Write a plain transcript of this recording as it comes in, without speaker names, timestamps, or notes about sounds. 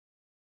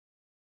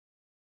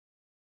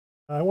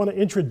I want to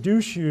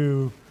introduce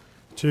you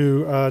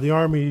to the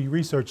Army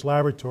Research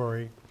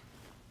Laboratory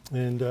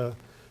and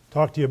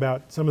talk to you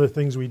about some of the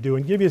things we do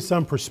and give you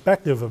some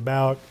perspective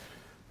about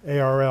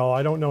ARL.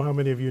 I don't know how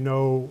many of you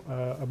know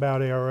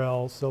about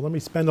ARL, so let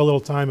me spend a little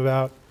time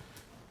about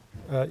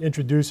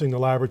introducing the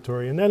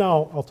laboratory, and then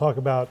I'll talk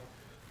about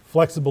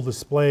flexible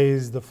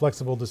displays, the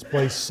Flexible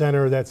Display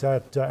Center that's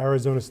at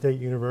Arizona State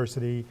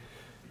University,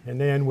 and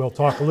then we'll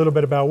talk a little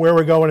bit about where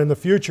we're going in the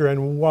future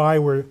and why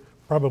we're,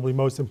 probably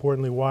most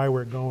importantly, why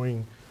we're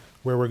going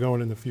where we're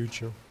going in the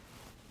future.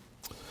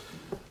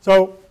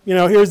 So, you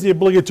know, here's the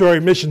obligatory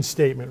mission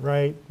statement,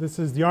 right? This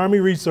is the Army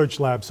Research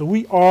Lab. So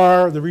we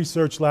are the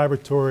research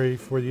laboratory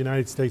for the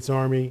United States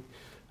Army.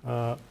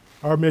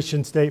 Our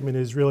mission statement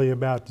is really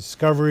about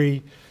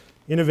discovery,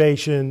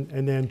 innovation,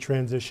 and then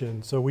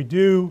transition. So we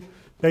do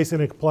basic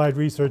and applied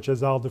research,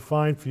 as I'll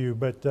define for you,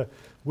 but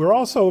we're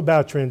also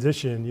about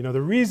transition. You know,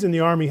 the reason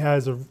the Army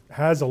has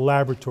a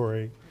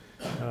laboratory,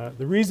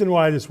 the reason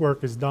why this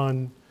work is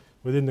done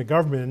within the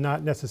government and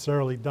not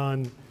necessarily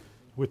done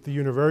with the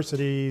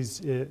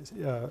universities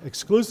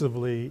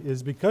exclusively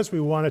is because we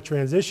want to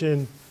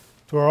transition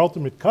to our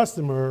ultimate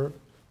customer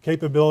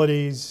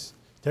capabilities,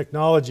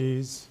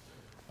 technologies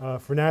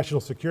for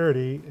national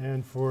security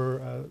and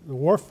for the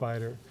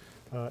warfighter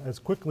as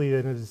quickly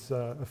and as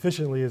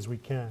efficiently as we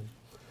can.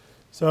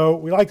 So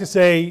we like to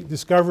say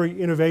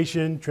discovery,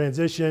 innovation,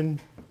 transition.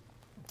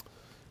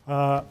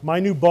 My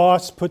new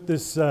boss put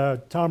this,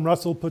 Tom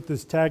Russell put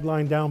this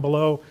tagline down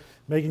below,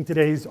 making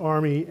today's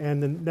Army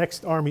and the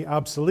next Army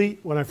obsolete.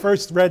 When I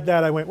first read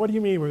that, I went, what do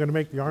you mean we're going to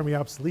make the Army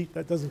obsolete?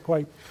 That doesn't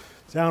quite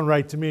sound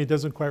right to me. It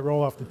doesn't quite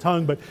roll off the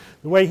tongue. But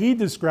the way he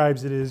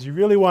describes it is you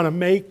really want to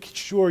make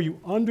sure you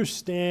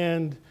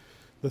understand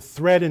the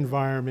threat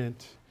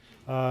environment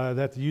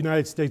that the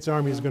United States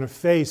Army is going to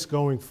face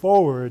going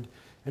forward,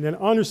 and then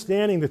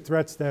understanding the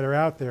threats that are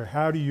out there.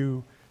 How do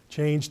you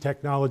change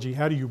technology?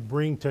 How do you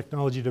bring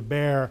technology to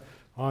bear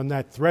on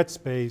that threat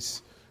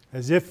space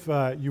as if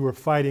you were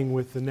fighting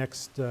with the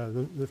next,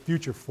 the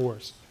future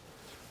force?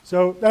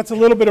 So that's a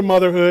little bit of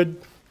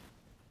motherhood.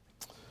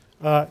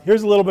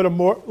 Here's a little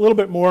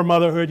bit more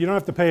motherhood. You don't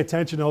have to pay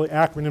attention to all the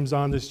acronyms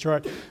on this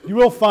chart. You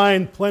will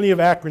find plenty of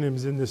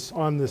acronyms in this,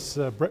 on this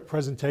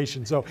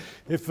presentation. So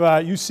if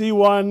you see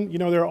one, you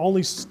know there are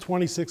only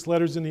 26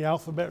 letters in the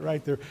alphabet,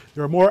 right? There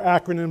are more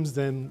acronyms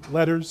than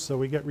letters, so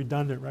we get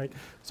redundant, right?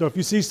 So if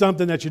you see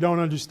something that you don't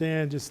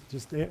understand, just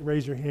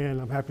raise your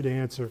hand. I'm happy to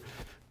answer.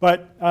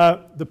 But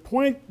the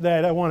point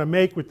that I want to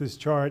make with this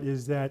chart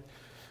is that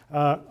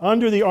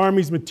under the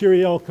Army's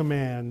Materiel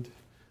Command,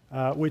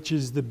 which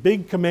is the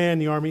big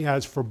command the Army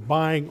has for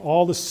buying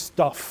all the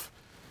stuff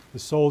the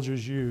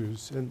soldiers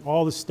use and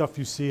all the stuff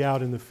you see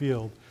out in the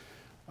field.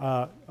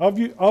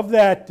 Of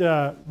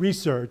that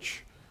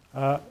research,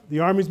 the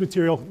Army's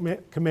Materiel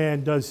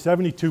Command does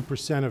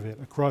 72% of it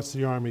across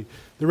the Army.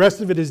 The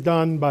rest of it is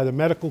done by the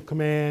Medical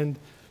Command,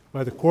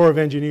 by the Corps of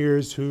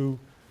Engineers, whom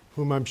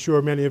I'm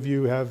sure many of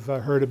you have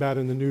heard about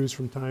in the news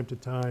from time to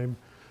time,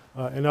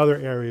 and other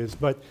areas.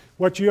 But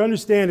what you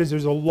understand is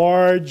there's a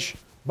large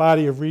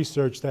body of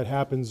research that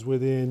happens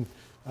within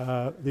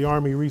the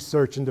Army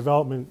Research and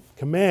Development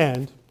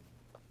Command.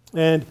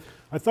 And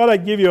I thought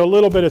I'd give you a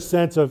little bit of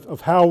sense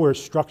of how we're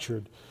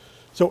structured.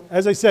 So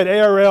as I said,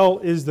 ARL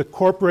is the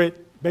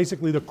corporate,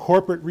 basically the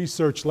corporate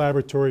research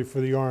laboratory for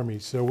the Army.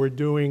 So we're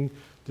doing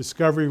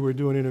discovery, we're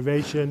doing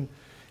innovation.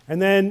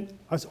 And then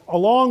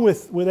along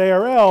with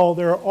ARL,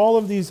 there are all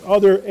of these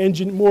other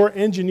more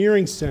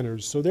engineering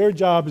centers. So their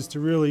job is to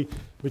really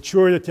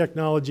mature the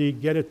technology,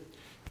 get it,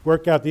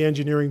 work out the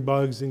engineering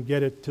bugs and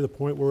get it to the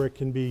point where it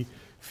can be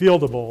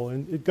fieldable.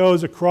 And it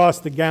goes across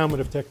the gamut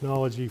of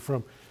technology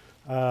from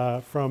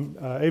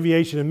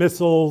aviation and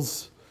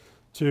missiles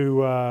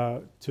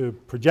to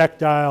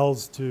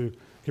projectiles, to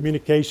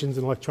communications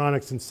and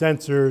electronics and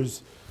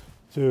sensors,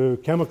 to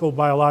chemical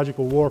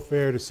biological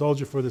warfare, to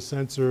soldier for the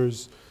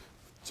sensors,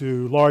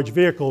 to large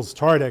vehicles,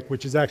 TARDEC,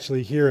 which is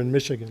actually here in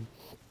Michigan.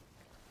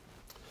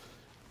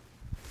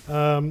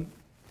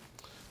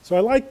 So I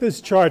like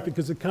this chart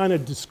because it kind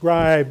of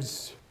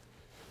describes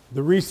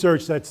the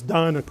research that's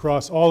done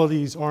across all of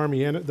these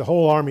Army, the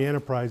whole Army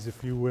enterprise,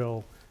 if you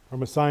will,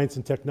 from a science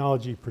and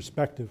technology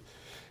perspective.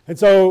 And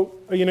so,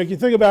 you know, if you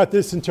think about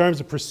this in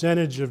terms of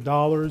percentage of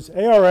dollars,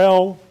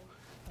 ARL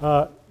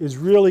is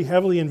really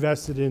heavily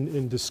invested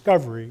in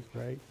discovery,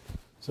 right?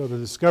 So the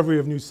discovery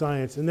of new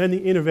science, and then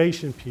the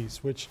innovation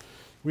piece, which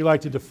we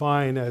like to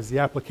define as the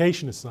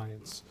application of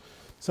science.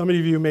 Some of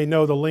you may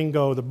know the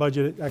lingo, the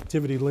budget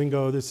activity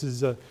lingo. This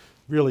is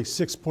really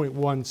 6.1,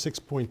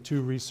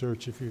 6.2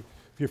 research if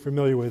you're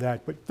familiar with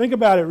that. But think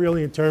about it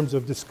really in terms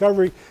of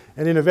discovery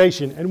and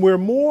innovation. And we're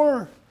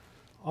more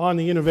on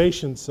the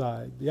innovation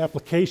side, the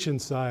application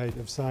side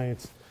of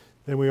science,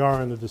 than we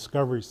are on the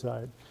discovery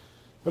side.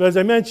 But as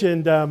I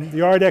mentioned, the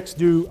RDECs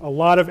do a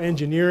lot of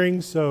engineering,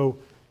 so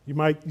you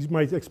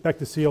might expect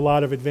to see a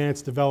lot of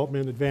advanced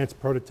development, advanced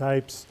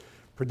prototypes,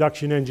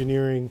 production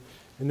engineering,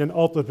 and then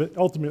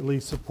ultimately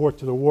support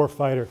to the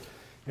warfighter.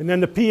 And then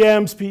the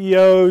PMs,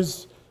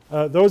 PEOs,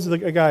 those are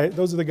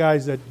the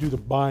guys that do the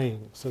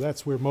buying. So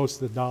that's where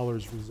most of the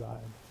dollars reside.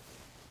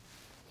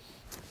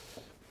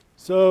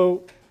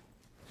 So,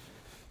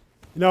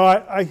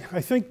 I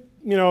think,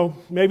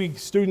 maybe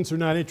students are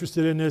not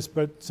interested in this,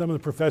 but some of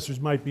the professors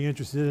might be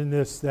interested in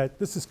this, that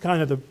this is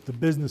kind of the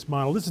business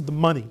model. This is the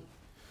money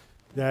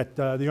that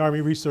the Army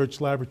Research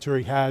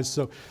Laboratory has.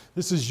 So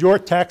this is your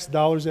tax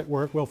dollars at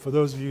work. Well, for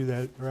those of you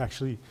that are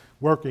actually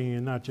working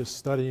and not just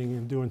studying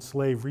and doing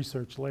slave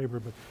research labor,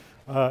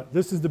 but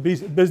this is the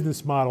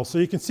business model. So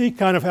you can see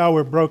kind of how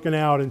we're broken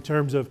out in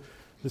terms of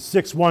the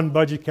 6.1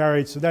 budget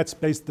carried. So that's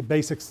the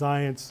basic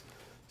science.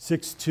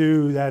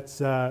 6.2,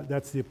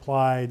 that's the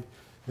applied,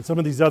 and some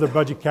of these other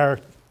budget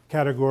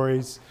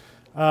categories.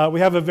 We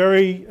have a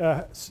very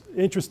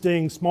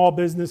interesting small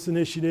business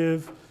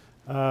initiative.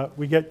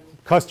 We get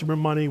customer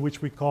money, which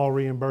we call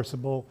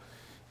reimbursable.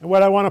 And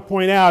what I want to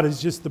point out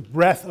is just the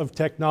breadth of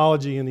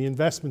technology in the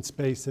investment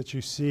space that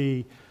you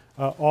see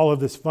all of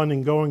this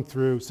funding going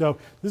through. So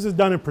this is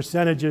done in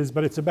percentages,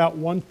 but it's about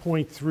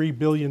 $1.3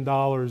 billion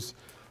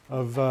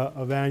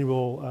of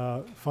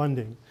annual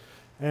funding.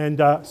 And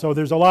so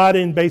there's a lot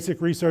in basic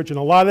research, and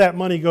a lot of that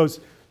money goes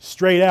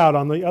straight out.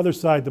 On the other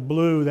side, the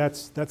blue,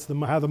 that's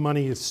how the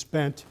money is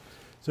spent.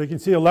 So you can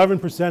see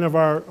 11%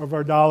 of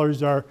our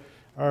dollars are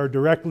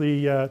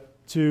directly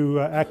to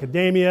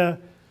academia.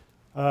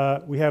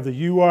 We have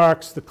the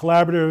UARCs, the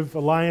collaborative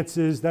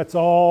alliances. That's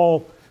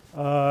all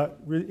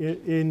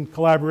in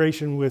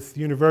collaboration with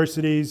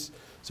universities.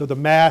 So the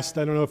MAST,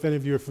 I don't know if any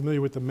of you are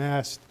familiar with the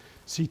MAST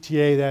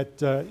CTA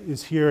that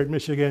is here at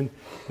Michigan.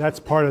 That's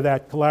part of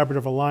that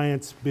collaborative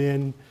alliance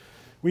bin.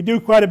 We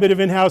do quite a bit of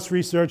in-house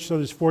research, so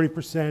there's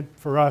 40%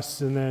 for us,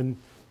 and then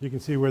you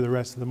can see where the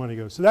rest of the money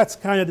goes. So that's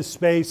kind of the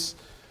space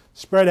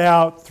spread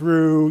out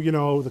through,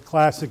 the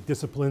classic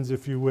disciplines,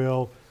 if you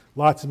will.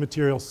 Lots of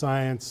material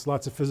science,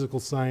 lots of physical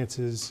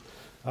sciences,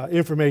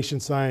 information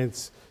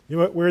science.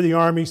 We're the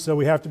Army, so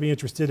we have to be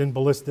interested in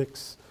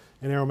ballistics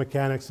and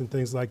aeromechanics and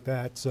things like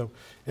that. So,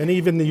 and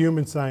even the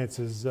human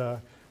sciences are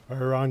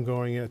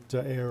ongoing at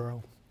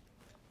ARL.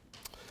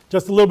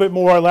 Just a little bit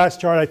more, last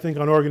chart I think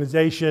on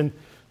organization.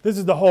 This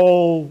is the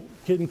whole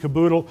kit and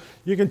caboodle.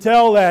 You can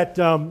tell that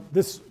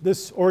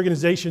this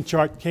organization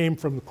chart came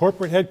from the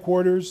corporate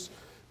headquarters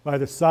by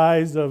the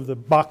size of the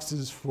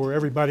boxes for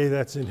everybody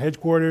that's in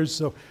headquarters.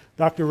 So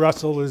Dr.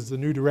 Russell is the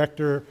new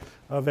director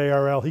of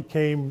ARL. He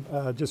came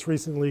just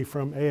recently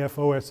from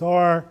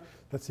AFOSR.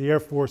 That's the Air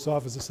Force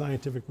Office of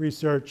Scientific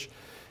Research.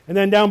 And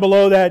then down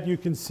below that you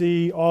can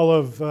see all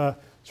of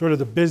sort of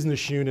the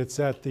business units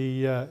at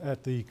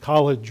the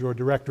college or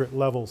directorate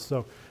level.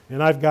 So,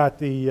 and I've got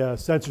the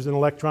Sensors and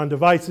Electron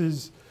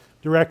Devices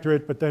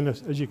Directorate, but then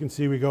as you can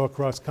see, we go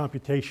across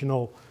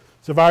computational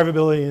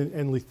survivability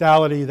and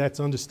lethality. That's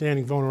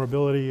understanding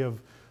vulnerability of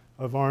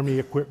Army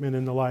equipment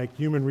and the like,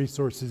 human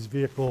resources,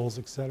 vehicles,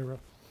 etc.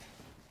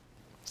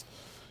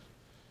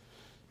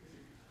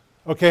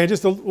 Okay, and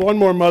just one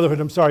more motherhood,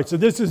 I'm sorry. So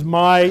this is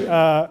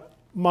my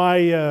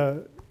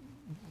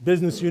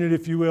business unit,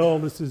 if you will.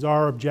 This is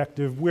our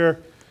objective. We're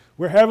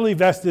heavily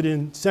vested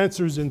in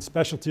sensors and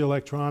specialty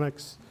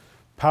electronics,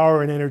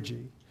 power and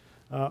energy.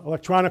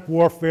 Electronic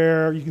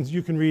warfare,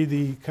 you can read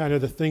the kind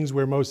of the things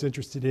we're most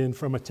interested in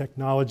from a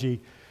technology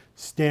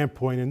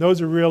standpoint. And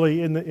those are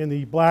really in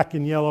the black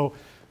and yellow,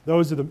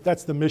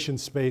 that's the mission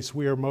space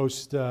we are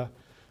most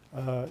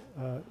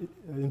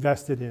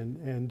invested in.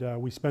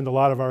 And we spend a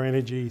lot of our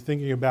energy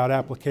thinking about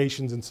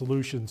applications and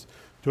solutions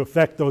to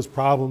affect those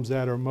problems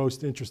that are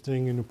most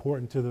interesting and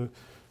important to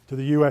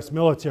the U.S.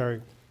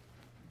 military.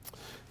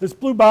 This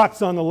blue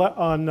box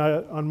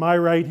on my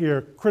right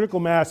here, critical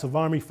mass of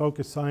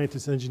Army-focused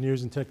scientists,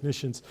 engineers, and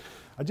technicians.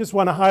 I just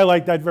want to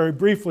highlight that very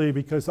briefly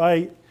because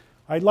I'd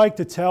like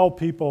to tell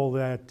people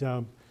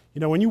that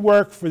when you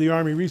work for the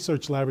Army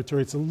Research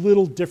Laboratory, it's a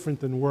little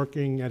different than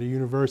working at a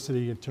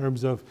university in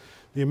terms of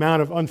the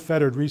amount of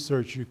unfettered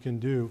research you can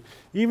do.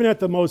 Even at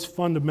the most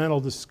fundamental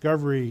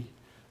discovery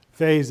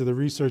phase of the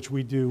research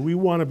we do, we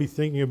want to be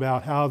thinking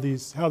about how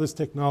this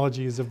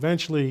technology is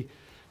eventually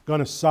going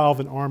to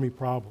solve an Army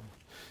problem.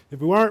 If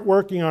we aren't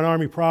working on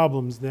Army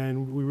problems,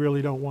 then we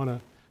really don't want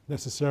to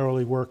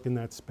necessarily work in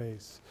that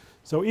space.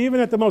 So even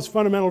at the most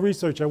fundamental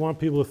research, I want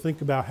people to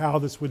think about how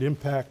this would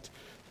impact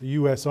the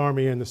U.S.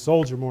 Army and the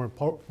soldier more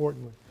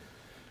importantly.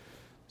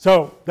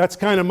 So that's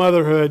kind of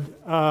motherhood,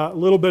 a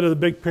little bit of the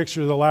big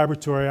picture of the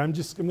laboratory. I'm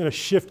going to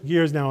shift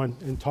gears now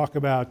and talk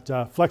about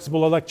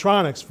flexible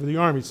electronics for the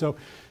Army. So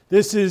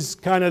this is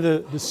kind of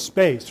the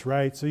space,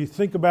 right? So you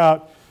think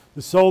about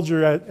the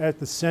soldier at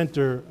the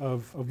center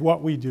of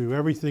what we do,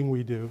 everything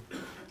we do.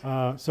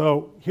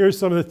 So here's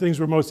some of the things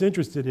we're most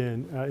interested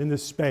in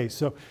this space.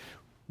 So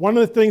one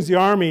of the things the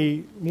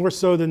Army, more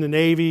so than the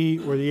Navy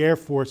or the Air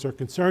Force, are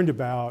concerned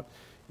about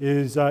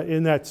is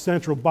in that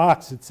central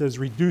box it says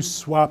reduce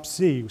swap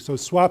C. So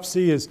swap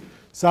C is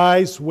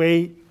size,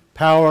 weight,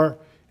 power,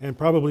 and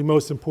probably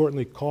most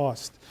importantly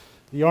cost.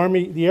 The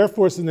Army, the Air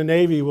Force and the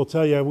Navy will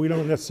tell you we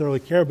don't necessarily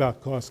care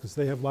about cost because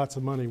they have lots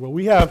of money. Well,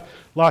 we have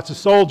lots of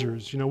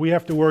soldiers. We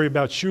have to worry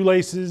about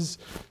shoelaces,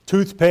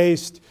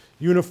 toothpaste,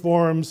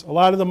 uniforms. A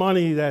lot of the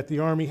money that the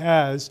Army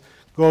has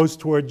goes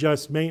toward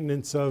just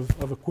maintenance of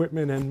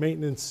equipment and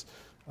maintenance,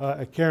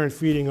 care and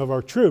feeding of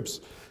our troops.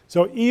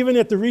 So even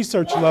at the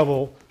research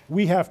level,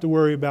 we have to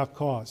worry about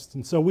cost.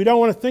 And so we don't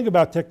want to think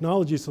about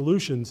technology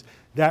solutions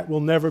that will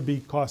never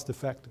be cost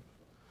effective.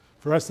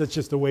 For us, that's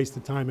just a waste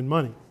of time and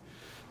money.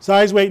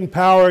 Size, weight, and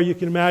power, you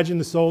can imagine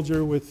the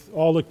soldier with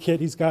all the kit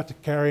he's got to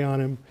carry on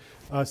him.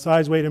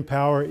 Size, weight, and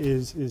power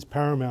is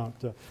paramount.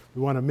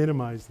 We want to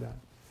minimize that.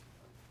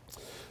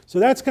 So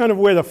that's kind of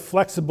where the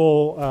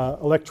flexible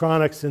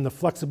electronics and the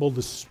flexible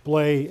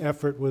display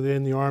effort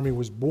within the Army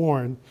was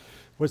born,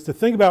 was to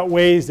think about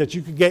ways that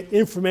you could get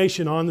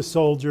information on the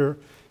soldier,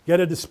 get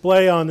a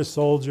display on the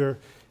soldier,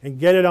 and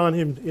get it on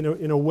him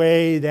in a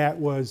way that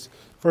was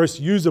first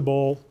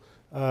usable,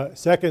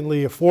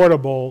 secondly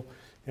affordable,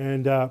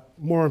 and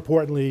more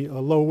importantly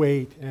low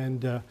weight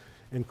and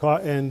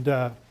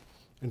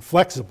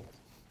flexible.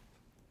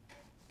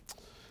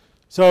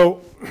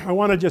 So I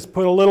want to just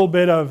put a little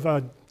bit of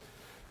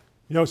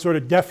sort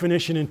of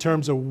definition in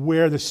terms of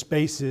where the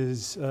space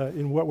is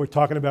in what we're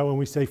talking about when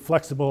we say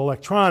flexible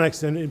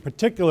electronics, and in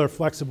particular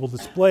flexible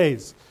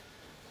displays.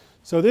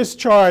 So this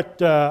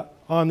chart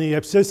on the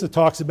abscissa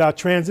talks about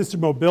transistor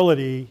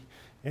mobility,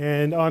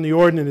 and on the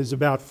ordinate is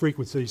about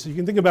frequency. So you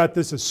can think about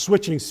this as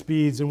switching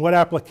speeds and what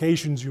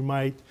applications you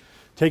might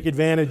take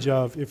advantage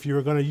of if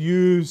you're going to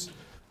use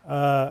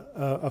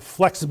a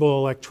flexible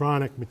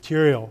electronic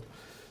material.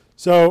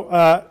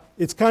 So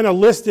it's kind of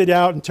listed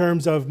out in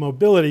terms of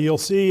mobility. You'll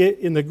see it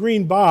in the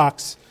green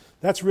box.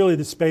 That's really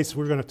the space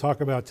we're going to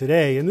talk about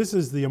today. And this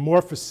is the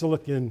amorphous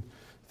silicon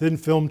thin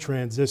film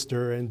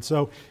transistor. And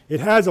so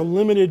it has a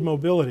limited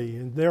mobility,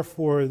 and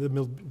therefore,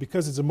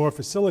 because it's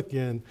amorphous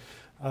silicon,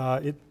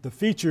 the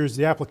features,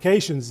 the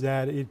applications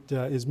that it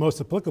is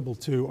most applicable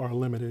to are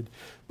limited.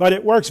 But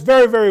it works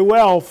very, very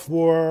well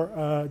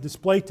for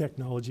display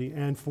technology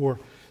and for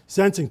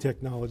sensing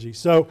technology.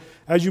 So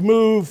as you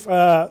move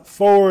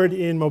forward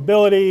in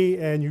mobility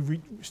and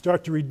you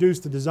start to reduce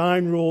the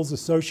design rules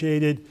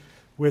associated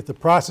with the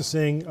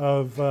processing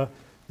of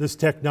this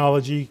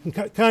technology, you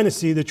can kind of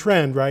see the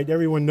trend, right?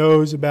 Everyone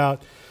knows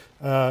about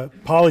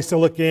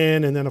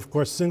polysilicon and then of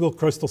course single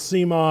crystal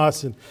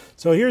CMOS. And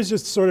so here's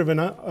just sort of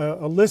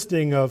a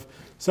listing of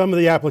some of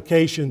the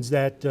applications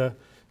that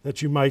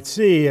you might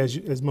see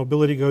as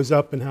mobility goes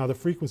up and how the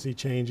frequency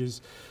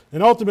changes.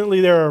 And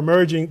ultimately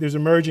there's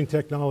emerging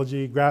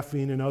technology,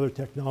 graphene and other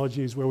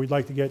technologies where we'd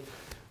like to get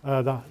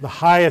the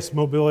highest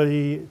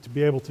mobility to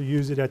be able to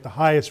use it at the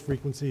highest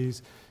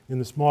frequencies in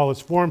the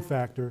smallest form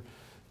factor.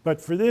 But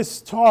for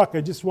this talk,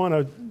 I just want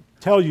to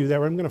tell you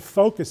that I'm going to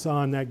focus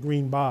on that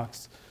green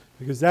box,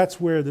 because that's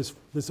where this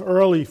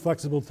early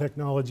flexible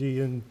technology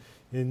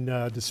in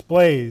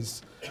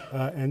displays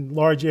and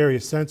large area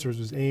sensors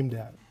was aimed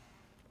at.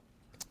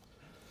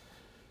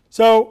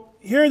 So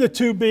here are the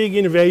two big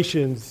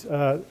innovations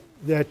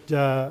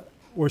that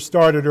were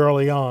started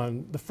early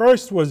on. The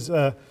first was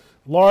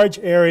large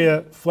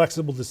area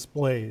flexible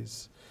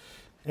displays.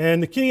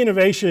 And the key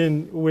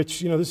innovation,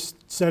 which this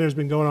center has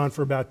been going on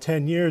for about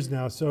 10 years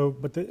now. So,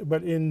 but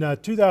in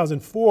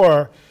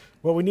 2004,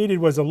 what we needed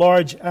was a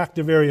large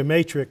active area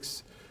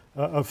matrix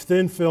of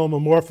thin film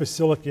amorphous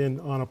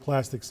silicon on a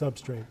plastic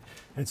substrate.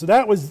 And so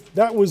that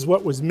was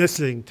what was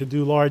missing to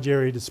do large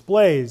area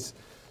displays.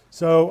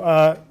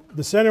 So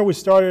the center was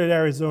started at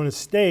Arizona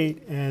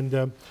State,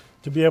 and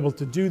to be able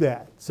to do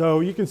that.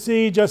 So you can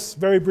see just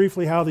very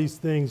briefly how these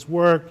things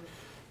work.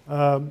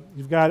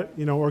 You've got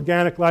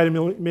organic light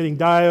emitting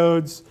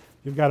diodes.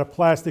 You've got a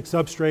plastic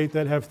substrate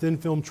that have thin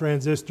film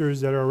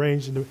transistors that are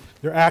arranged into,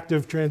 they're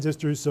active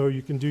transistors, so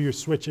you can do your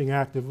switching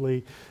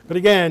actively. But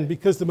again,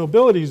 because the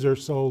mobilities are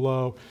so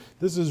low,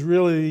 this is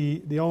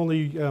really the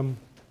only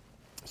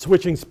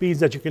switching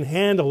speeds that you can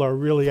handle are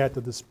really at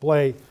the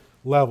display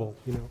level.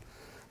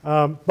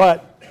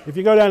 But if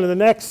you go down to the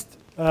next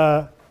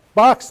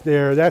box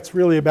there, that's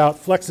really about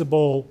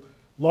flexible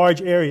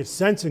large area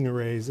sensing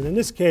arrays. And in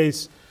this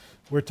case,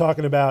 we're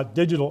talking about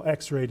digital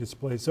X-ray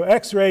displays. So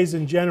X-rays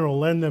in general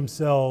lend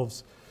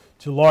themselves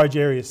to large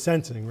area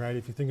sensing, right?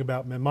 If you think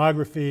about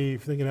mammography,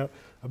 if you're thinking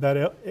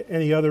about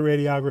any other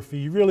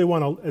radiography, you really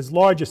want as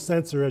large a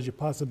sensor as you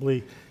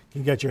possibly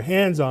can get your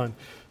hands on.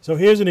 So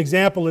here's an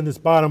example in this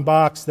bottom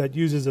box that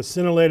uses a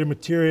scintillator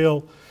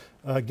material,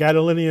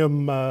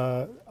 gadolinium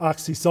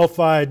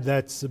oxysulfide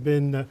that's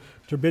been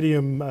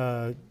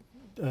terbidium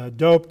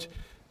doped,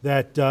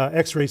 that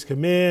X-rays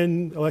come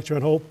in,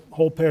 electron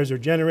hole pairs are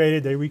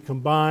generated, they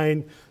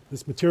recombine,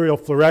 this material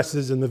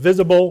fluoresces in the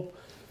visible,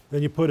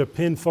 then you put a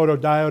pin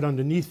photodiode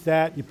underneath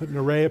that, you put an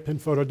array of pin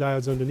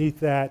photodiodes underneath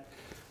that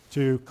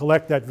to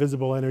collect that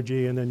visible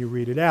energy, and then you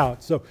read it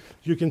out. So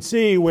you can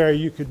see where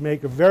you could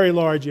make a very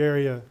large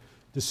area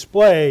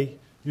display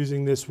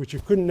using this, which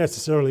you couldn't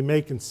necessarily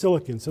make in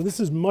silicon. So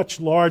this is much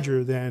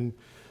larger than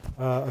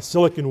a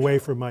silicon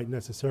wafer might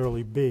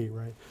necessarily be,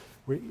 right?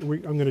 I'm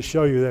going to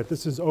show you that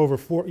this is over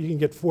you can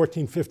get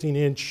 14,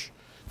 15-inch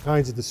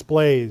kinds of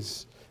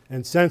displays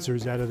and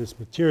sensors out of this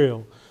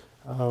material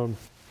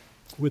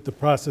with the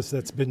process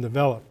that's been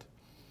developed.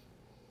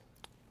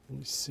 Let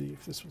me see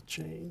if this will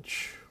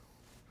change.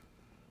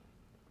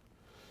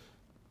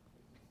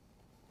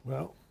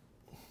 Well,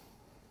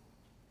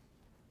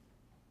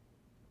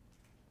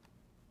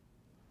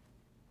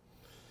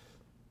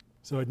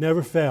 so it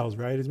never fails,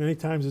 right? As many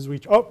times as we,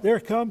 oh, there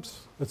it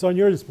comes. It's on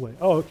your display.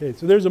 Oh, okay.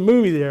 So there's a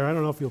movie there. I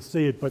don't know if you'll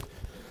see it, but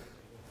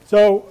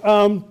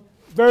so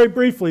very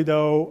briefly,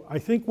 though, I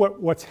think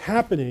what's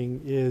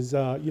happening is,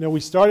 we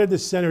started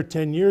this center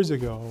 10 years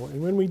ago, and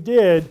when we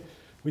did,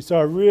 we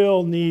saw a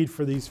real need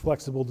for these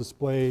flexible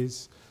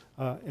displays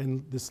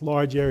and this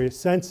large area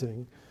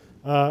sensing.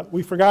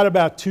 We forgot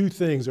about two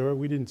things, or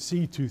we didn't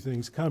see two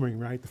things coming,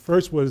 right? The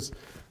first was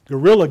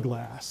Gorilla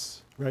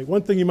Glass, right?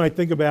 One thing you might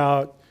think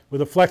about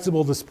with a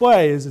flexible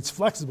display is it's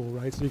flexible,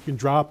 right? So you can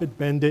drop it,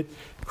 bend it,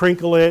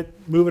 crinkle it,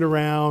 move it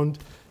around.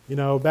 You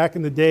know, back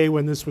in the day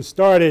when this was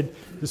started,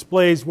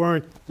 displays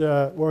weren't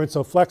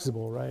so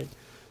flexible, right?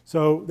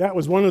 So that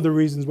was one of the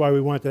reasons why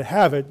we wanted to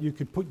have it. You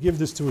could give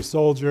this to a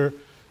soldier.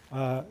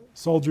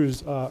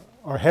 Soldiers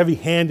are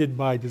heavy-handed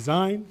by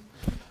design.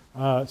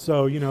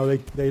 So,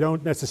 they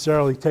don't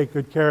necessarily take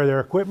good care of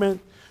their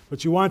equipment,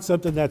 but you want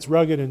something that's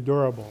rugged and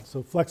durable.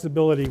 So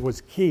flexibility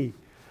was key.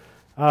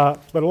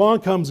 But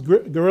along comes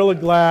Gorilla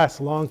Glass,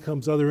 along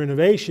comes other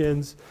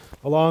innovations,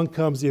 along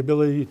comes the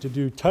ability to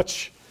do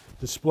touch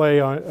display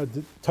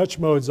on touch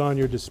modes on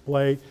your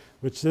display,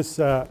 which this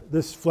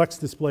flex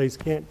displays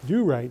can't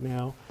do right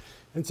now.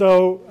 And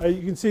so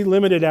you can see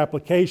limited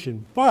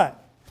application. But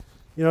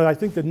I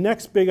think the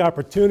next big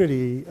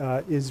opportunity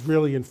is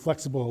really in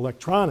flexible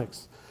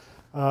electronics.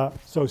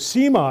 So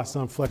CMOS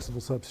on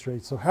flexible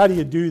substrates. So how do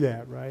you do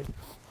that, right?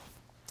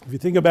 If you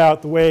think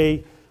about the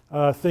way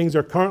things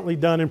are currently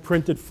done in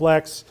printed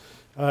flex,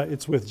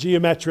 it's with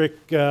geometric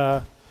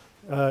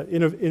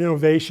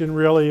innovation,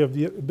 really, of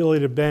the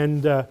ability to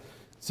bend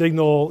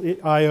signal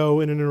I/O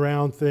in and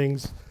around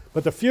things.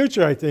 But the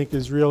future, I think,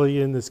 is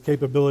really in this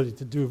capability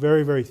to do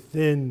very, very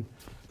thin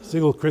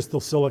single crystal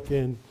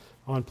silicon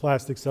on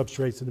plastic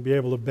substrates and to be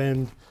able to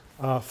bend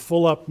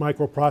full-up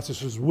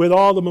microprocessors with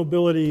all the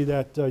mobility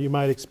that you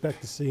might expect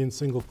to see in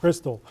single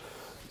crystal.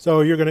 So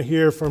you're going to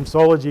hear from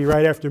Sology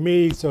right after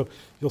me. So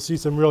you'll see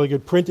some really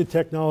good printed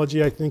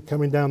technology, I think,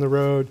 coming down the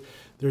road.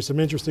 There's some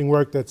interesting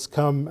work that's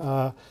come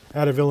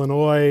out of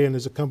Illinois, and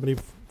there's a company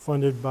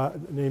funded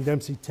named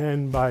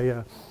MC10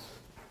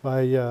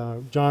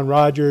 by John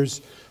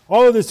Rogers.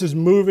 All of this is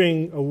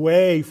moving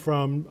away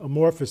from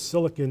amorphous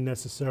silicon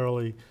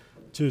necessarily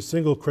to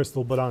single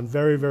crystal, but on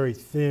very, very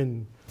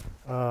thin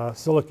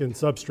silicon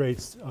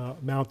substrates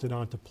mounted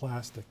onto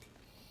plastic.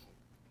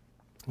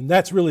 And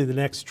that's really the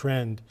next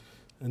trend,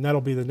 and that'll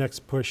be the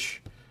next push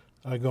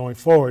going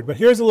forward. But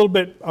here's a little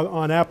bit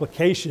on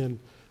application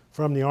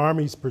from the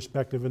Army's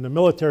perspective and the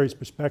military's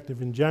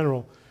perspective in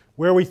general,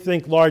 where we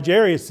think large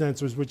area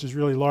sensors, which is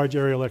really large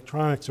area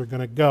electronics, are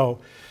going to go.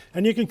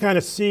 And you can kind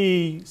of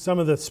see some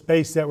of the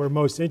space that we're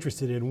most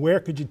interested in. Where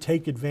could you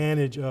take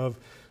advantage of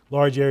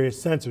large area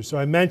sensors? So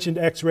I mentioned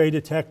X-ray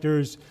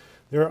detectors.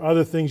 There are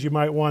other things you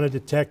might want to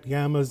detect,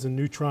 gammas and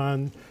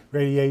neutron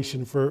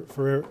radiation for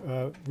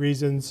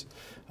reasons.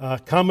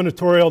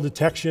 Combinatorial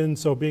detection,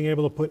 so being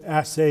able to put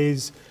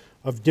assays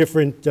of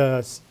different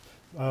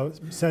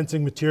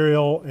sensing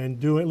material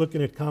and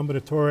looking at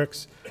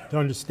combinatorics to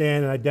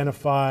understand and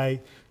identify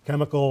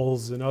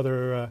chemicals and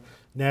other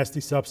nasty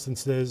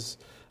substances.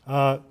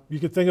 You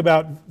could think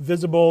about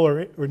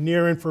visible or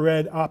near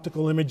infrared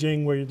optical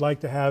imaging, where you'd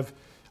like to have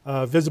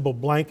visible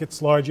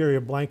blankets, large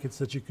area blankets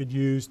that you could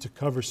use to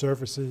cover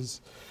surfaces.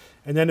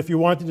 And then if you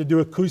wanted to do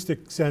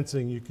acoustic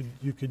sensing,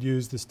 you could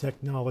use this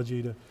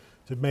technology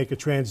to make a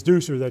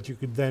transducer that you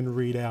could then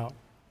read out.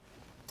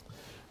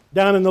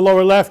 Down in the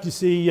lower left, you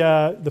see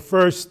the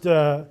first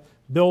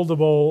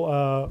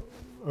buildable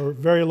or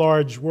very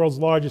large, world's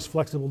largest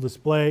flexible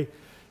display.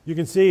 You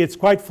can see it's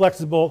quite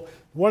flexible.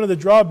 One of the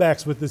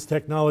drawbacks with this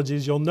technology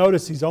is you'll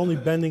notice he's only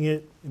bending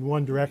it in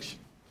one direction.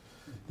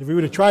 If he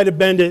were to try to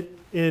bend it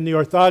in the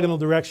orthogonal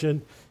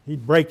direction,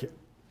 he'd break it.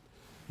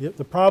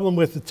 The problem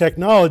with the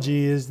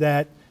technology is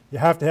that you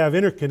have to have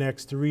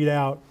interconnects to read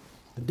out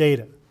the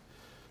data.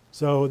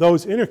 So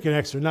those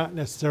interconnects are not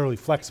necessarily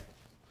flexible.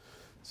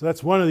 So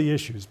that's one of the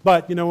issues.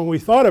 But when we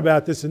thought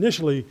about this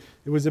initially,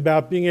 it was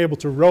about being able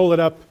to roll it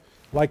up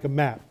like a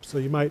map. So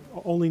you might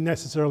only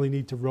necessarily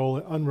need to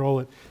unroll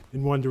it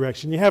in one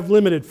direction. You have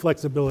limited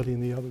flexibility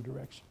in the other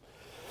direction.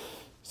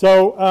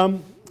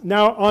 So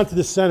now onto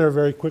the center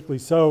very quickly.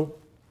 So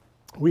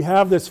we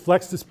have this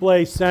flex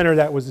display center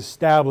that was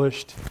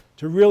established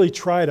to really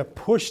try to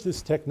push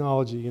this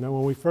technology.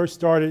 When we first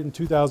started in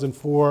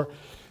 2004,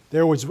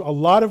 there was a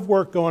lot of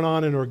work going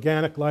on in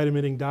organic light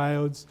emitting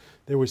diodes.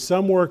 There was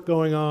some work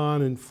going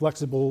on in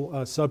flexible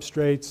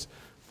substrates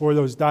for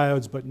those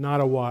diodes, but not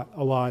a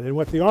lot. And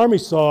what the Army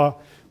saw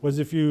was,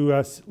 if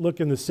you look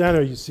in the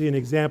center, you see an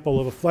example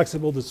of a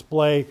flexible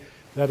display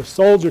that a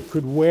soldier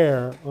could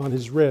wear on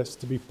his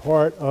wrist to be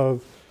part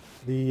of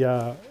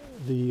the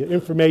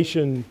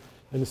information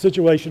and the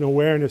situation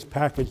awareness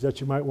package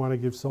that you might want to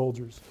give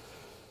soldiers.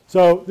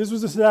 So this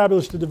was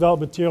established to develop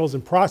materials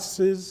and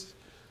processes.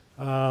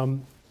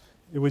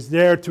 it was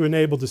there to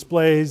enable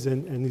displays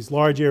and these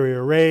large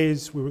area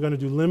arrays. We were going to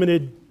do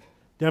limited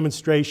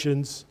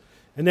demonstrations,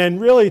 and then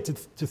really to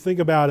think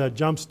about a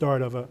jump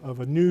start of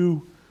a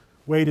new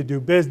way to do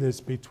business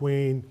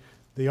between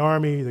the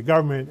Army, the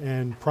government,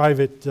 and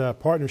private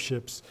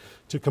partnerships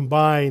to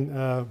combine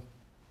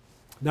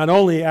not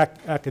only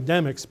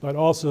academics but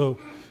also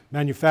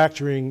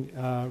manufacturing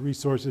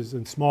resources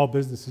and small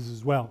businesses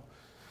as well.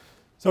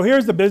 So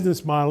here's the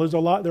business model.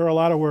 There are a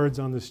lot of words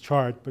on this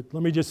chart, but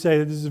let me just say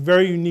that this is a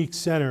very unique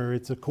center.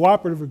 It's a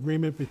cooperative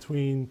agreement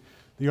between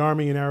the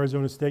Army and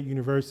Arizona State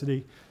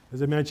University.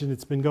 As I mentioned,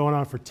 it's been going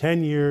on for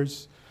 10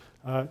 years.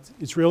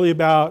 It's really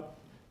about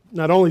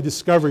not only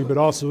discovery but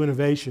also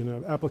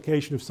innovation,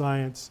 application of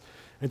science,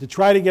 and to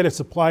try to get a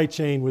supply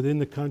chain within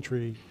the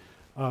country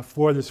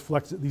for these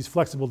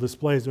flexible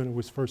displays when it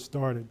was first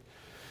started.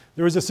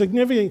 There was a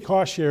significant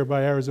cost share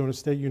by Arizona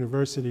State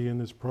University in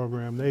this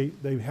program. They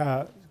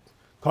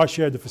cost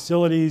shared the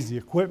facilities, the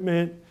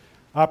equipment,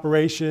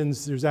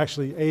 operations. There's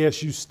actually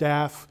ASU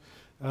staff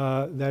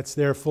that's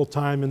there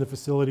full-time in the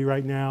facility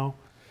right now.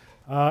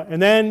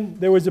 And then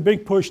there was a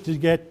big push to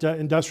get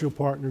industrial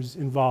partners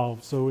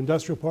involved. So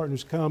industrial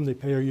partners come, they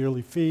pay a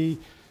yearly fee.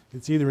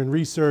 It's either in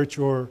research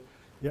or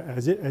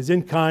as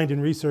in kind in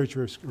research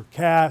or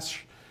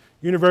cash.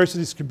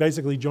 Universities could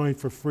basically join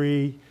for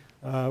free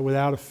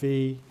without a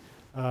fee.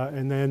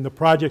 And then the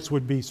projects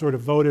would be sort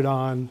of voted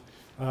on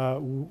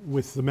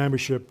with the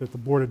membership at the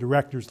board of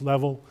directors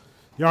level.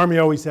 The Army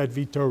always had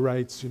veto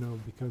rights,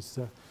 because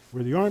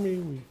we're the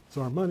Army, it's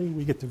our money,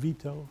 we get to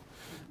veto.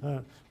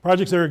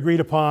 Projects are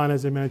agreed upon,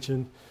 as I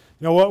mentioned.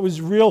 What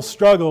was real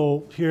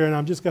struggle here, and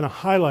I'm just going to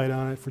highlight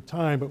on it for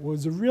time, but what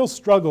was a real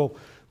struggle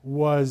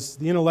was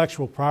the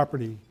intellectual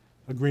property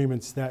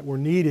agreements that were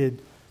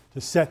needed to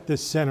set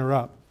this center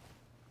up.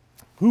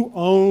 Who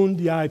owned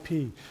the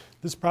IP?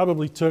 This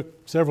probably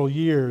took several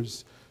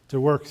years to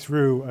work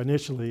through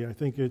initially. I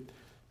think it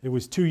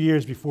was 2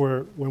 years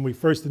before when we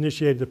first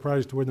initiated the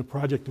project to when the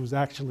project was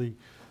actually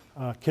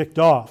kicked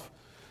off.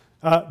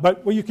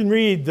 But you can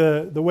read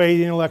the way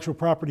the intellectual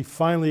property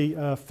finally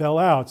fell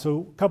out.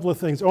 So a couple of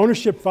things.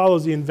 Ownership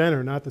follows the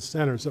inventor, not the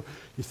center. So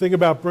you think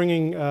about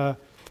bringing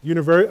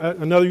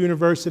another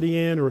university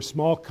in or a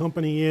small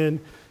company in.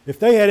 If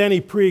they had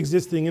any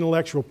pre-existing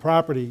intellectual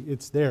property,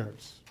 it's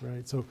theirs,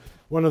 right? So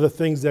one of the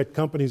things that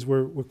companies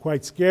were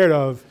quite scared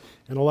of,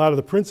 and a lot of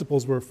the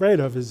principals were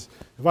afraid of, is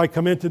if I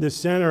come into this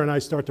center and I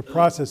start to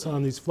process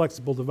on these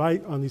flexible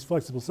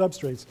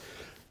substrates,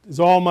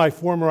 does all my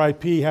former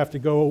IP have to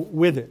go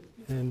with it?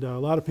 And a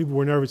lot of people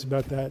were nervous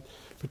about that,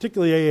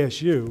 particularly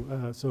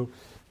ASU. So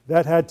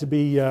that had to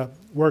be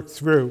worked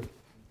through.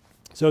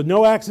 So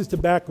no access to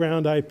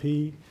background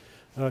IP.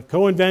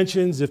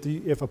 Co-inventions,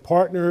 if a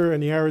partner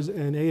and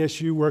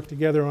ASU work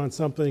together on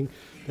something,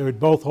 they would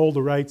both hold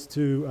the rights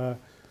to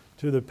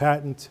the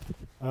patent.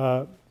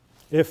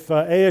 If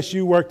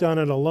ASU worked on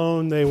it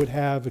alone, they would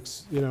have,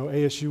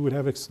 ASU would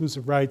have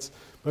exclusive rights.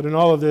 But in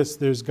all of this,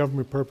 there's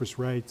government purpose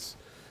rights,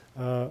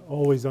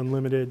 always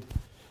unlimited.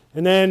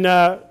 And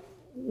then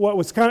what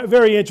was kind of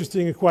very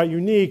interesting and quite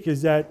unique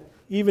is that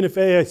even if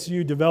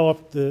ASU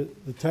developed the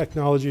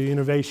technology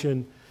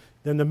innovation,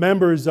 then the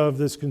members of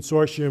this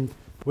consortium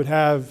would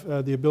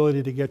have the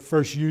ability to get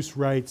first use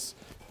rights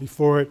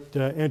before it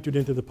entered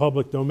into the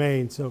public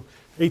domain. So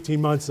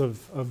 18 months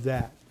of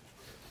that.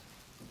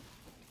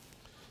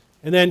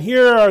 And then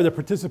here are the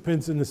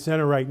participants in the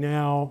center right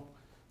now.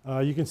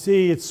 You can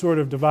see it's sort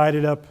of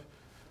divided up.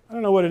 I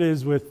don't know what it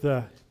is with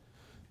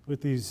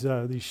these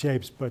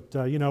shapes, but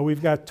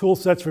we've got tool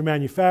sets for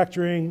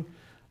manufacturing.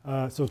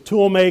 So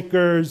tool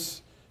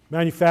makers,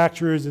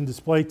 manufacturers and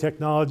display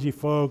technology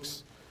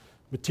folks,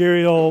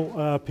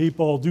 material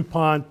people.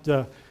 DuPont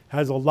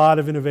has a lot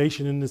of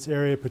innovation in this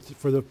area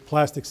for the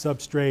plastic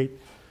substrate.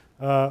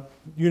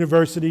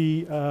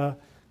 University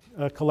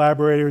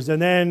collaborators,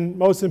 and then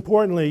most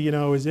importantly,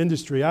 is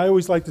industry. I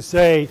always like to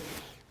say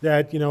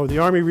that, the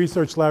Army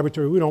Research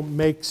Laboratory, we don't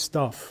make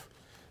stuff.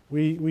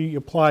 We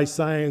apply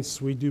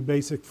science, we do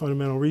basic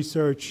fundamental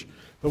research,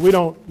 but we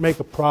don't make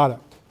a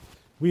product.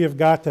 We have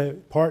got to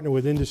partner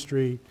with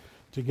industry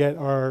to get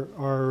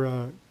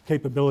our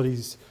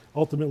capabilities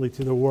ultimately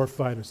to the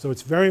warfighter. So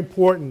it's very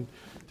important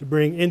to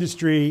bring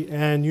industry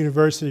and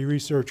university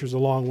researchers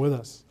along with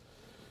us.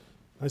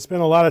 I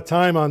spent a lot of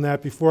time on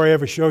that before I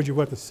ever showed you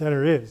what the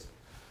center is.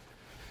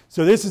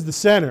 So this is the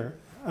center.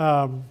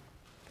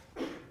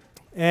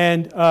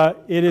 And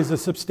it is a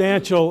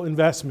substantial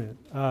investment.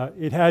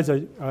 It has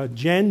a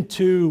Gen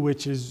 2,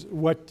 which is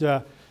what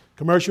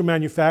commercial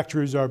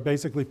manufacturers are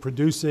basically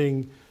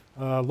producing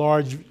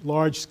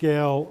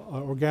large-scale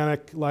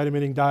organic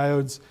light-emitting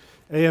diodes,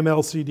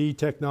 AMLCD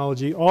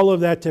technology. All of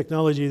that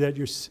technology that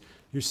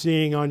you're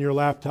seeing on your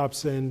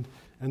laptops and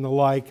the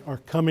like are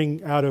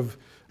coming out of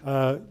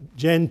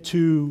Gen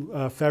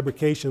 2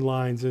 fabrication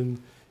lines in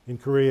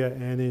Korea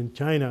and in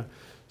China.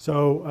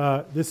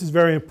 So this is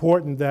very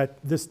important that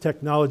this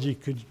technology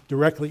could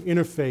directly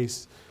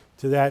interface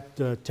to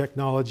that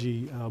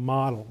technology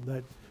model,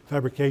 that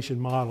fabrication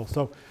model.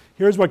 So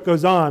here's what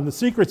goes on. The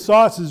secret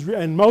sauce is,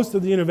 and most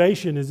of the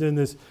innovation is in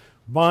this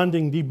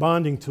bonding,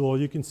 debonding tool.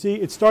 You can see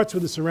it starts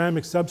with a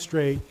ceramic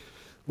substrate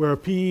where a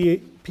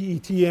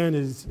PETN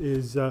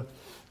is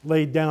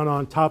laid down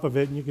on top of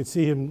it, and you can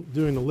see him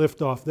doing the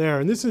lift off there.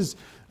 And this is,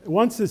 there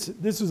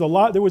was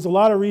a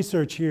lot of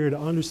research here to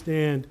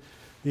understand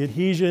the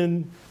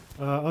adhesion,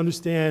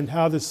 understand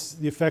how the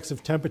effects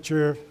of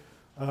temperature,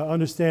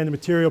 understand the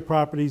material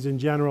properties in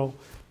general.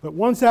 But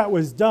once that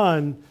was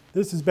done,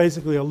 this is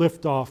basically a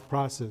lift-off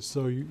process.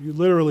 So you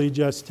literally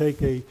just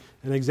take an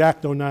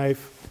X-Acto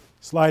knife,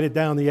 slide it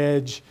down the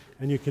edge,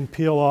 and you can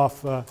peel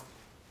off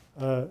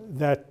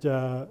that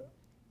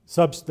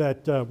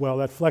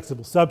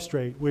flexible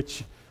substrate,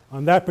 which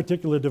on that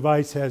particular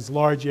device has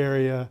large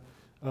area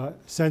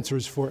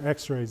sensors for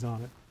X-rays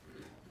on it.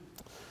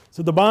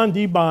 So the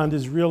bond-debond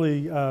is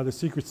really the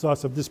secret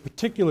sauce of this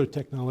particular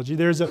technology.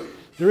 There is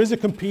a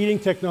competing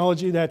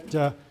technology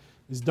that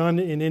is done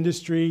in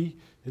industry.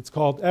 It's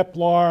called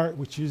EPLAR,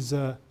 which is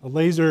a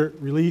laser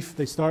relief.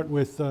 They start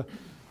with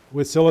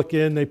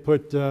silicon. They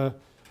put a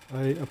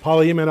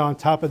polyimide on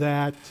top of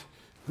that.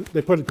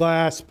 They put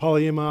glass,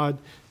 polyimide,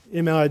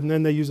 and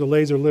then they use a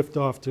laser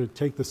lift-off to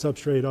take the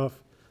substrate off,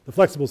 the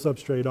flexible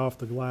substrate off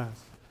the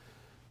glass.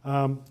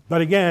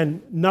 But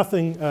again,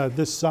 nothing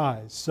this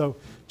size. So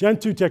Gen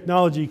 2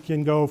 technology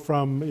can go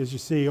from, as you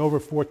see, over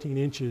 14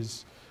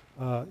 inches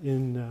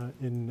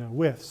in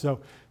width. So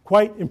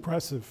quite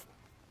impressive.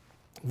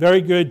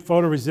 Very good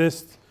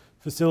photoresist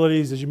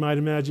facilities, as you might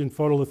imagine,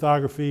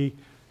 photolithography,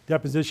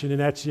 deposition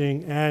and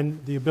etching,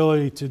 and the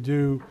ability to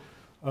do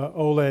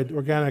OLED,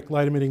 organic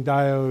light-emitting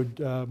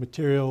diode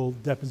material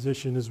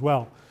deposition as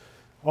well.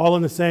 All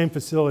in the same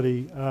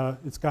facility.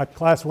 It's got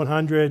class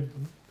 100,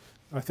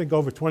 I think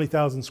over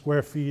 20,000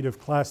 square feet of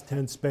class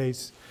 10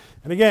 space.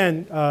 And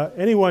again,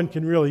 anyone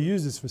can really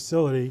use this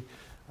facility.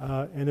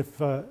 And if,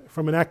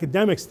 from an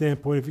academic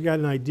standpoint, if you got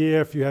an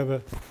idea, if you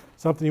have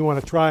something you want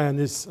to try on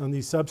these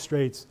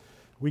substrates,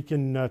 we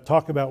can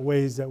talk about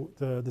ways that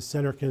the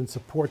center can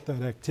support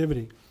that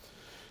activity.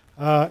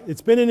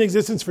 It's been in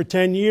existence for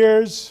 10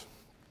 years.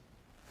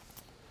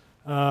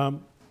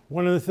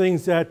 One of the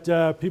things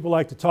that people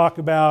like to talk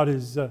about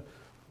is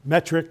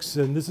metrics,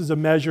 and this is a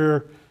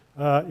measure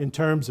in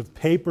terms of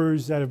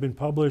papers that have been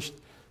published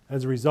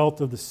as a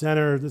result of the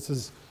center.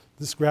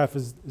 This graph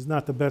is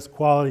not the best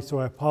quality, so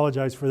I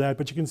apologize for that.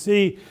 But you can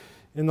see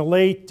in the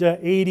late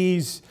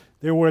 80s,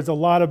 there was a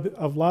lot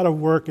of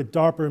work at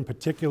DARPA in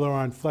particular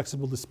on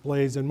flexible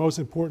displays, and most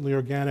importantly,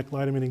 organic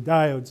light-emitting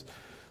diodes.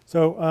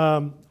 So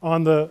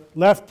on the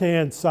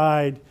left-hand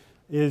side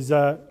is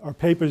our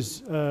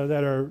papers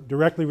that are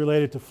directly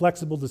related to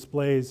flexible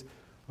displays.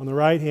 On the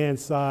right-hand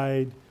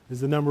side is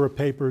the number of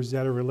papers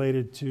that are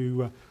related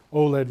to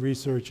OLED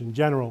research in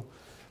general.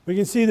 We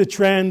can see the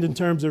trend in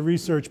terms of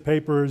research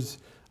papers.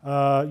 You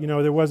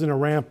know, there wasn't a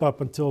ramp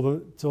up until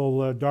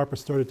DARPA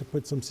started to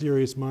put some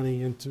serious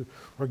money into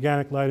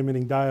organic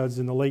light-emitting diodes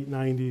in the late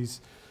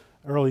 90s,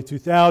 early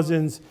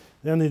 2000s.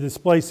 Then the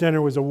Display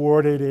Center was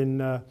awarded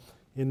in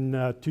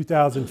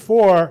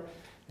 2004.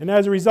 And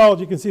as a result,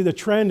 you can see the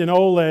trend in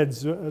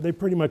OLEDs, they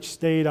pretty much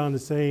stayed on the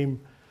same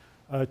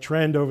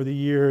trend over the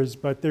years,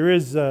 but there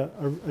is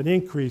an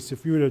increase.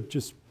 If you were to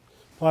just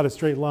plot a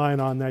straight line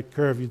on that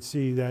curve, you'd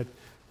see that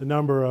the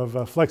number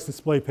of flex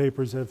display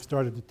papers have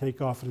started to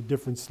take off at a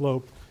different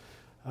slope.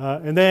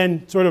 And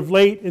then sort of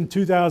late in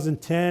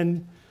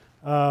 2010,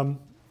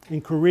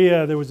 in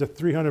Korea, there was a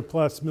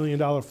 $300+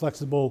 million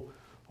flexible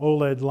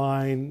OLED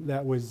line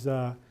that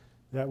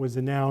was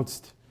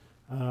announced.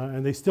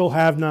 And they still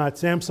have not.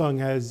 Samsung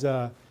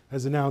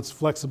has announced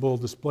flexible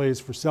displays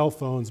for cell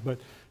phones, but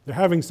they're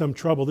having some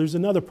trouble. There's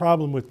another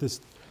problem with this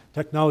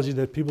technology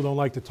that people don't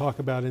like to talk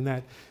about, in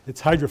that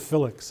it's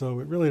hydrophilic, so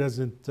it really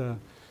doesn't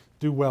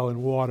do well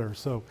in water.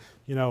 So,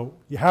 you know,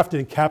 you have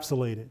to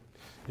encapsulate it.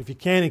 If you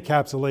can't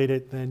encapsulate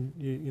it, then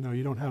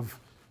you don't have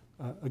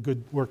a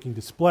good working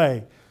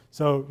display.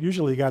 So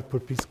usually you got to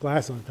put a piece of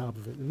glass on top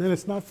of it, and then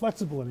it's not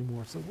flexible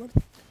anymore. So what?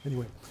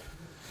 Anyway.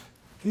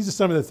 These are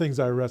some of the things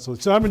I wrestle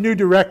with. So I'm a new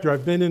director.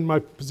 I've been in my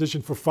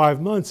position for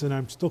 5 months, and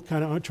I'm still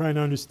kind of trying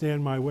to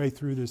understand my way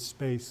through this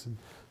space. And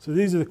so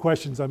these are the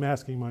questions I'm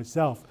asking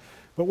myself.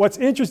 But what's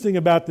interesting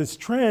about this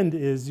trend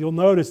is you'll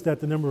notice that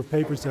the number of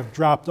papers have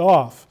dropped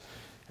off.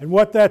 And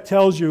what that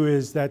tells you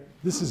is that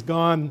this has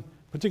gone,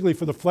 particularly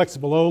for the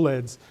flexible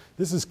OLEDs,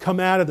 this has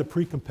come out of the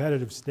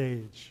pre-competitive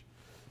stage.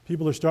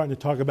 People are starting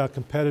to talk about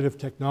competitive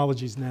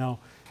technologies now,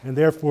 and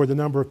therefore the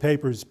number of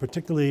papers,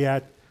 particularly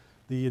at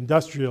the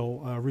industrial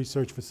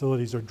research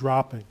facilities, are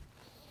dropping.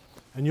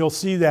 And you'll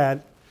see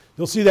that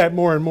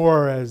more and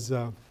more as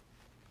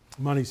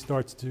money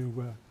starts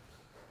to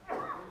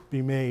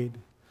be made.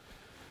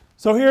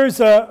 So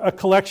here's a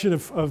collection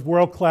of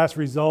world-class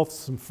results,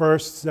 some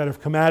firsts that have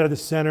come out of the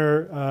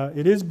center.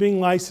 It is being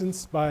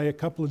licensed by a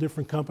couple of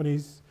different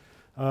companies,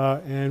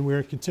 and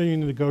we're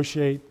continuing to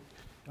negotiate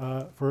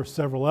for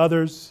several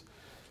others.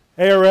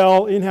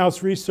 ARL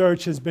in-house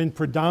research has been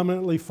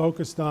predominantly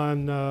focused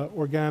on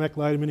organic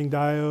light-emitting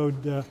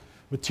diode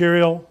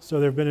material. So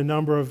there have been a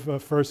number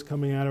of firsts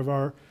coming out of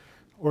our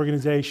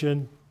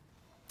organization.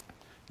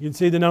 You can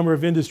see the number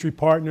of industry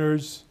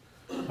partners.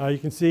 You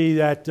can see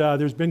that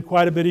there's been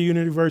quite a bit of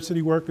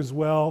university work as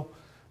well.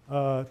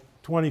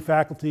 20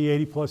 faculty,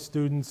 80 plus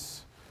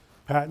students,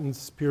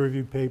 patents,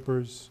 peer-reviewed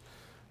papers.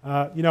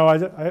 You know,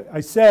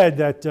 I said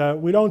that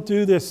we don't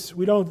do this,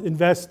 we don't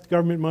invest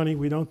government money,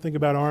 we don't think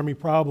about Army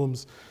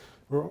problems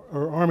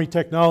or Army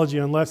technology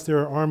unless there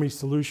are Army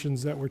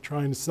solutions that we're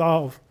trying to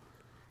solve,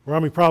 or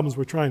Army problems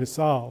we're trying to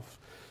solve.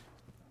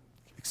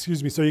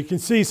 Excuse me, so you can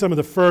see some of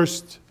the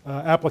first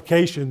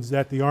applications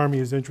that the Army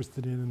is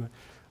interested in, and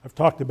I've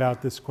talked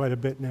about this quite a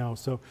bit now.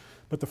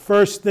 But the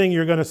first thing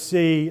you're going to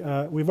see,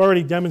 we've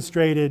already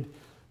demonstrated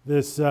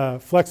this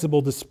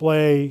flexible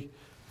display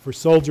for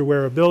soldier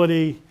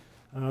wearability.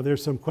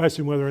 There's some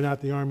question whether or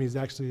not the Army is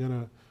actually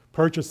going to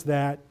purchase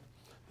that.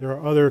 There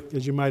are other,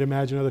 as you might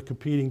imagine, other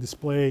competing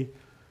display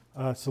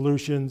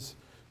solutions.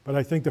 But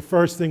I think the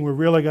first thing we're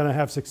really going to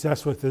have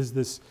success with is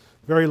this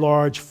very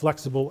large,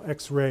 flexible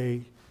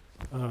X-ray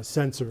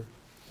sensor,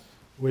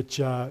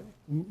 which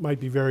might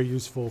be very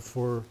useful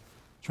for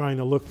trying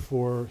to look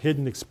for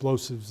hidden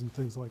explosives and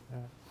things like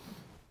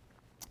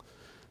that.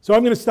 So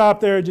I'm going to stop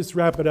there and just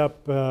wrap it up.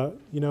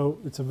 You know,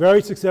 it's a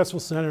very successful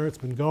center. It's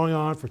been going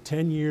on for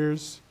 10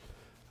 years.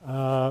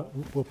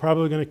 We're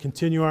probably going to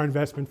continue our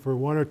investment for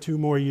 1 or 2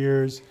 more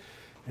years.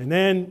 And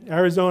then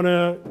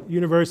Arizona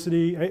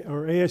University,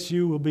 or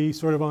ASU, will be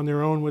sort of on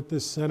their own with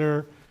this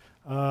center.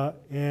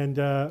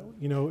 You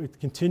know, it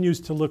continues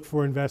to look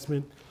for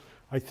investment.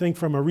 I think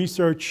from a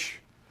research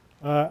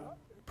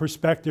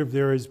perspective,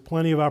 there is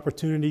plenty of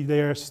opportunity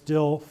there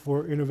still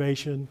for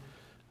innovation.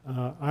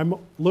 I'm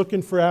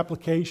looking for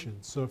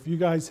applications. So if you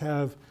guys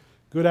have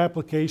good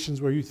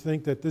applications where you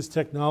think that this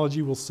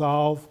technology will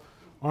solve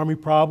Army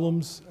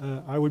problems,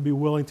 I would be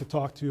willing to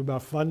talk to you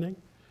about funding.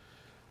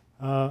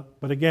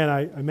 But again,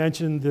 I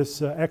mentioned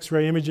this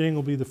X-ray imaging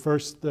will be the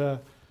first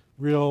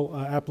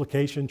real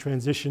application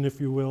transition, if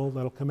you will,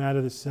 that'll come out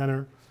of this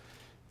center.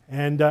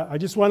 And I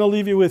just want to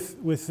leave you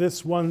with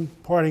this one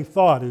parting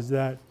thought, is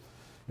that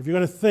if you're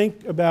going to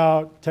think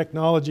about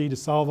technology to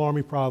solve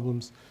Army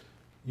problems,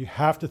 you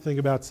have to think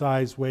about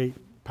size, weight,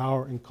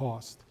 power, and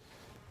cost.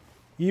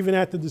 Even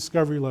at the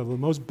discovery level, the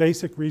most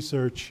basic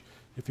research,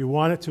 if you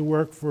want it to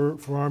work for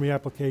Army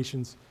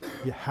applications,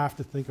 you have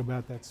to think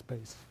about that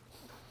space.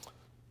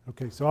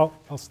 Okay, so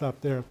I'll stop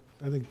there.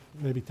 I think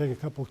maybe take a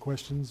couple of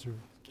questions.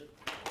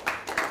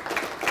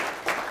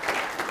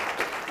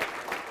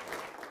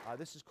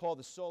 This is called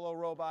the Solo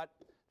Robot.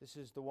 This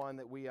is the one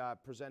that we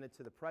presented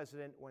to the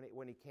president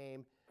when he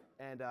came.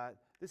 And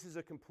this is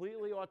a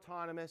completely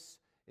autonomous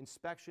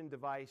inspection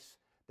device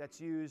that's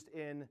used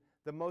in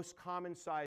the most common size